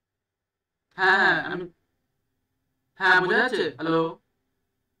 হ্যাঁ হ্যাঁ আমি, হ্যাঁ বোঝা যাচ্ছে। হ্যালো,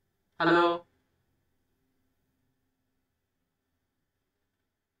 হ্যালো,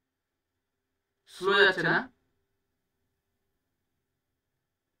 স্লো যাচ্ছে না?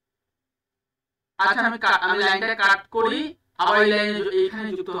 আচ্ছা আমি লাইনটা কাট করি, আবার এই লাইনে এইখানে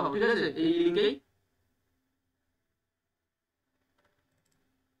যুক্ত হবো, ঠিক আছে, এই লিঙ্কেই,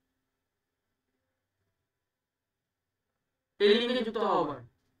 এই লিঙ্কে যুক্ত হবো আবার।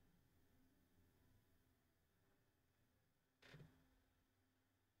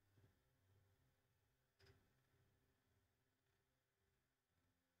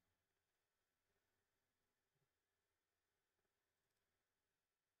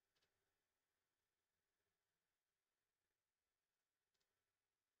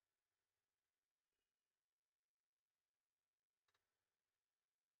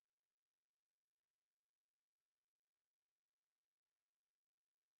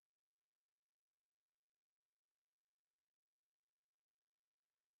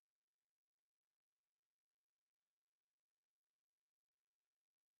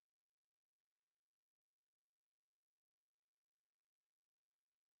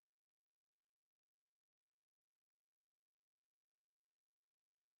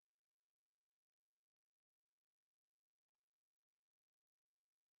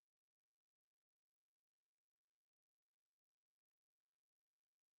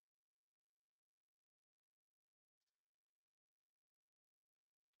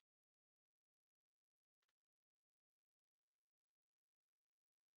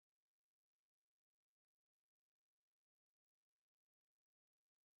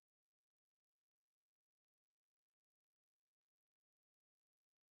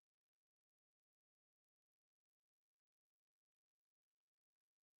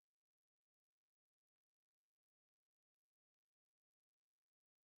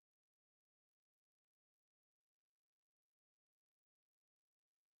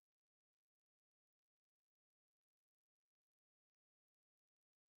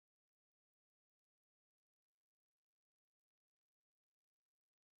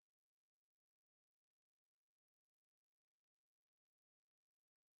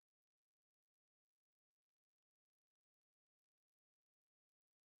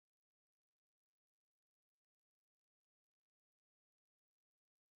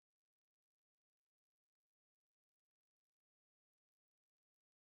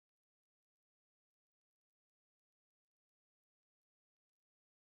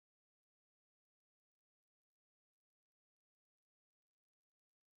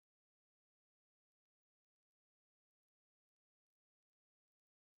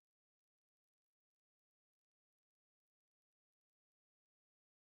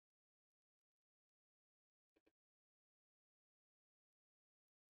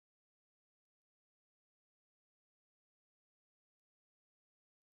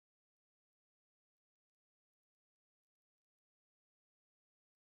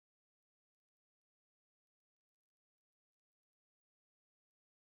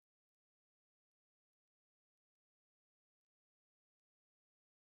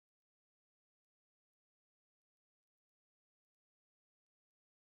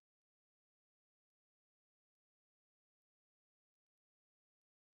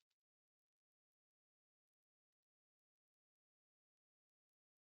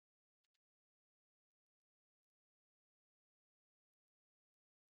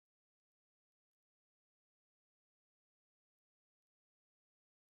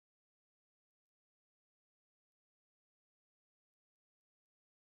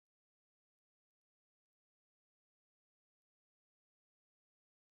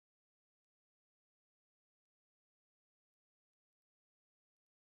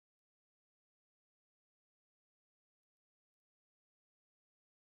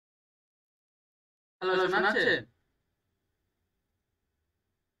 হ্যালো, শোনা যাচ্ছে?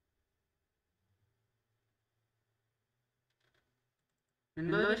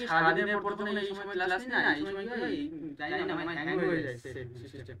 কিন্তু দেখি সারাদিনের পর যখন এই সময় ক্লাস নিই না, এই সময় কি হয়, জানি না, আমার হ্যাং হয়ে যায়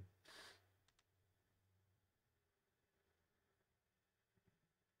সিস্টেম।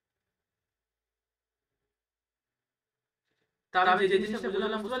 তা আমি যে জিনিসটা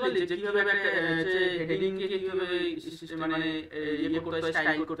বুঝলাম, বুঝতে পারলি যে কিভাবে একটা যে হেডিং কে কিভাবে মানে ইয়ে করতে হয়,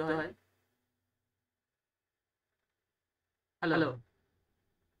 স্টাইল করতে হয়। হ্যালো,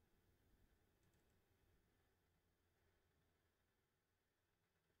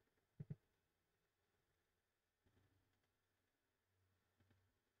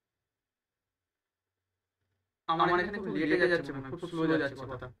 আমার এখানে খুব লেটে যাচ্ছে, মনে হয় খুব স্লো যাচ্ছে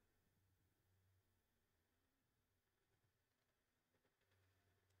কথা।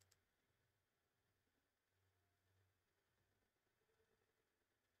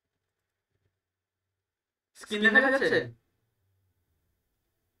 স্ক্রিন দেখা যাচ্ছে?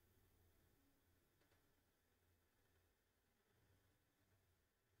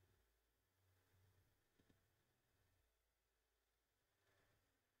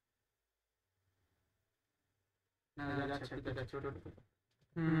 না যাচ্ছে, ঠিক আছে, ছোট ছোট।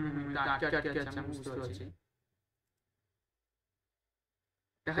 আটকে আটকে আছে, আমি বুঝতে পারছি।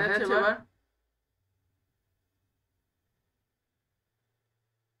 দেখা যাচ্ছে এবার?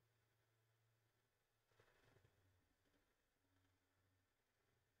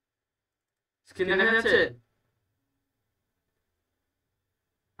 স্ক্রিন দেখা যাচ্ছে?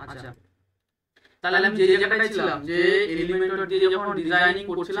 আচ্ছা, তাহলে আমি যে জায়গাটায় ছিলাম, যে এলিমেন্টর দিয়ে যখন ডিজাইনিং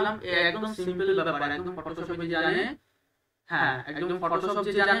করছিলাম, একদম সিম্পল ব্যাপার, একদম ফটোশপে জানে। হ্যাঁ, একদম ফটোশপ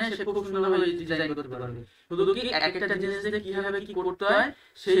যে জানে সে খুব সুন্দরভাবে ডিজাইন করতে পারবে। শুধু কি একটা জিনিসে কিভাবে কি করতে হয়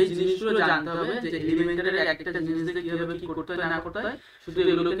সেই জিনিসগুলো জানতে হবে, যে এলিমেন্টারের একটা জিনিসে কিভাবে কি করতে হয় না করতে হয়, শুধু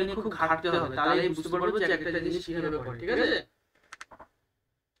এগুলোকে নিয়ে খুব ঘাটতে হবে, তাহলে বুঝতে পারবো যে একটা জিনিস কিভাবে করে। ঠিক আছে?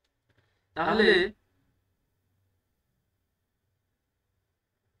 তাহলে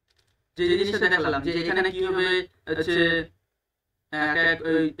যে জিনিসটা দেখালাম, যে এখানে কিভাবে হচ্ছে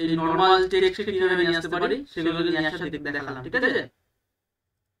এই নরমাল টেক্সট কিভাবে নিয়ে আসতে পারি সেগুলো নিয়ে আসা দেখালাম। ঠিক আছে?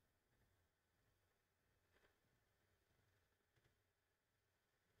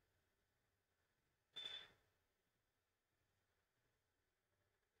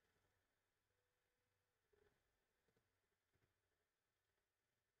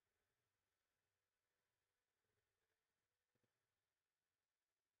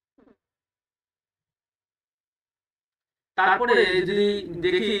 তারপরে যদি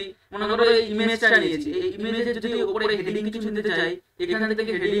দেখি, মনে করো এই ইমেজটা নিয়েছি, এই ইমেজের যদি উপরে হেডিং কিছু নিতে চাই, এখান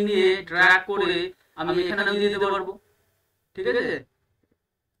থেকে হেডিং নিয়ে ড্র্যাগ করে আমি এখানেও দিয়ে দিতে পারবো। ঠিক আছে?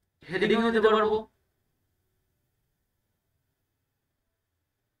 হেডিংও দিতে পারবো।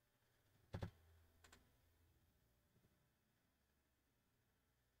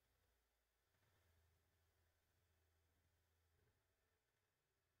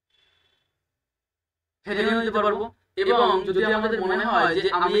 হেডিংও দিতে পারবো। এবং যদি আমাদের মনে হয় যে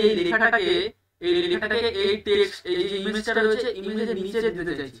আমি এই লেখাটাকে এই টেক্সট, এই যে ইমেজটা রয়েছে ইমেজের নিচে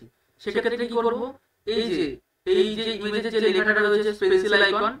দিতে চাইছি, সেক্ষেত্রে কি করবো? এই যে ইমেজের যে লেখাটা রয়েছে পেন্সিল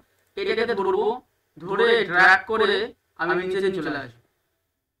আইকন, এটাকে ধরবো, ধরে ড্র্যাগ করে আমি নিচে নিয়ে চলে আসবো।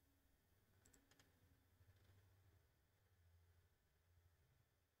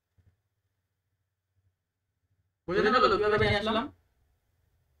 বুঝতে পারলো কিভাবে নিয়ে আসলাম?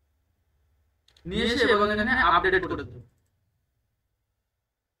 নিয়ে এসে এবং এখানে আপডেট করে দেবো।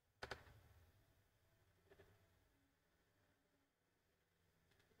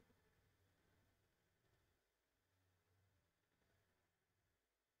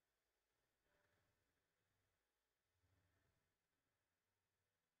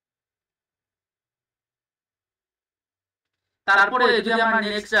 তারপরে যদি আমরা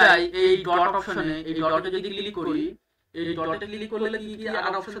নেক্সট যাই এই ডট অপশনে, এই ডটে যদি ক্লিক করি, এই ডটে ক্লিক করলে কি কি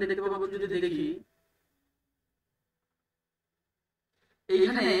আর অপশন দেখতে পাবো যদি দেখি,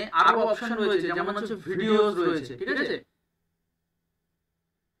 এইখানে আরো অপশন রয়েছে, যেমন হচ্ছে ভিডিওস রয়েছে। ঠিক আছে?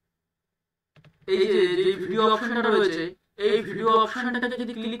 এই যে যে ভিডিও অপশনটা রয়েছে, এই ভিডিও অপশনটাকে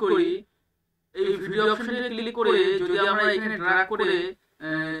যদি ক্লিক করি, এই ভিডিও অপশনটাকে ক্লিক করে যদি আমরা এখানে ড্র্যাগ করে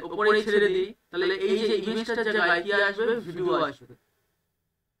উপরে ছেড়ে দিই, তাহলে এই যে ইমেজটার জায়গায় কি আসবে? ভিডিও আসবে।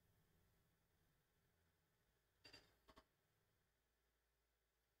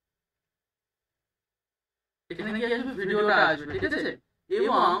 এখানে কি আসবে? ভিডিওটা আসবে। ঠিক আছে?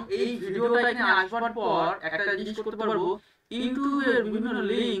 এবং এই ভিডিওটা এখানে আসবার পর একটা জিনিস করতে পারবো, ইউটিউবের বিভিন্ন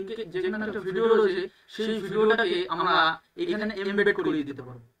লিংক, যেখানে একটা ভিডিও রয়েছে সেই ভিডিওটাকে আমরা এখানে এমবেড করে দিতে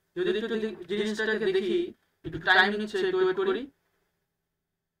পারবো। যদি একটু জিনিসটাকে দেখি, একটু টাইম নিচ্ছে, একটু ওয়েট করি।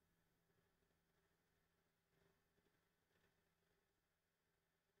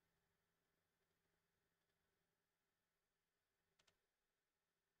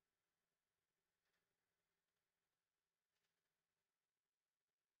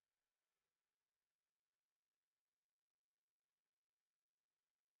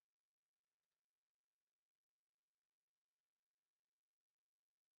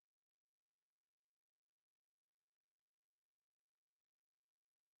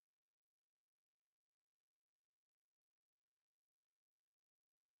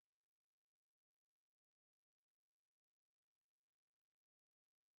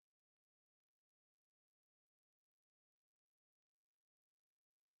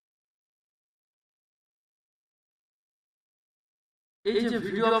 এই যে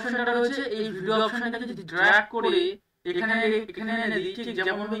ভিডিও অপশনটা রয়েছে, এই ভিডিও অপশনটাকে যদি ড্র্যাগ করে এখানে এখানে এনে দিই, ঠিক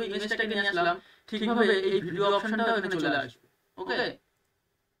যেমন ভাবে ইমেজটাকে নিয়ে আসলাম ঠিকভাবে এই ভিডিও অপশনটাও এখানে চলে আসবে। ওকে,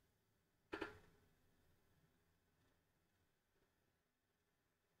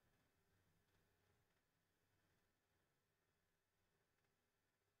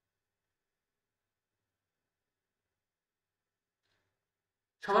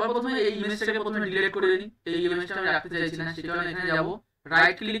 সবার প্রথমে এই ইমেজটাকে প্রথমে ডিলিট করে নিই। এই ইমেজটা আমি রাখতে চাইছি না, সেই কারণে এখানে যাব,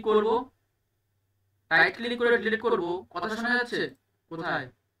 রাইট ক্লিক করব, রাইট ক্লিক করে ডিলিট করব। কথা শোনা যাচ্ছে? কোথায়?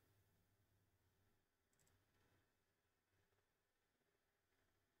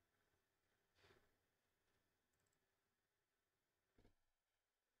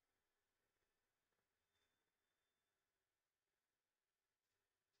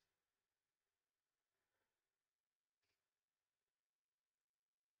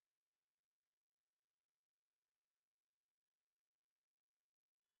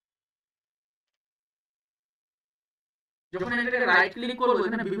 যখন এটাকে রাইট ক্লিক করব,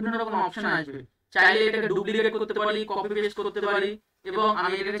 এখানে বিভিন্ন রকম অপশন আসবে। চাইলে এটাকে ডুপ্লিকেট করতে পারি, কপি পেস্ট করতে পারি, এবং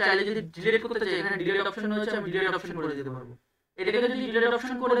আমি এটাকে চাইলে যদি ডিলিট করতে চাই, এখানে ডিলিট অপশন রয়েছে, আমি ডিলিট অপশন করে দিতে পারবো। এটাকে যদি ডিলিট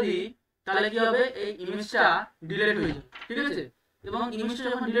অপশন করে দিই, তাহলে কি হবে, এই ইমেজটা ডিলিট হয়ে যাবে। ঠিক আছে, এবং ইমেজটা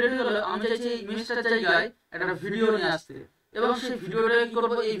যখন ডিলিট হয়ে গেল, আমি চাইছি এই ইমেজটার জায়গায় একটা ভিডিও নিয়ে আসতে, এবং সেই ভিডিওটাকে কি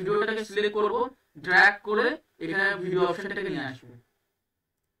করব, এই ভিডিওটাকে সিলেক্ট করব, ড্র্যাগ করে এখানে ভিডিও অপশনটাকে নিয়ে আসবো।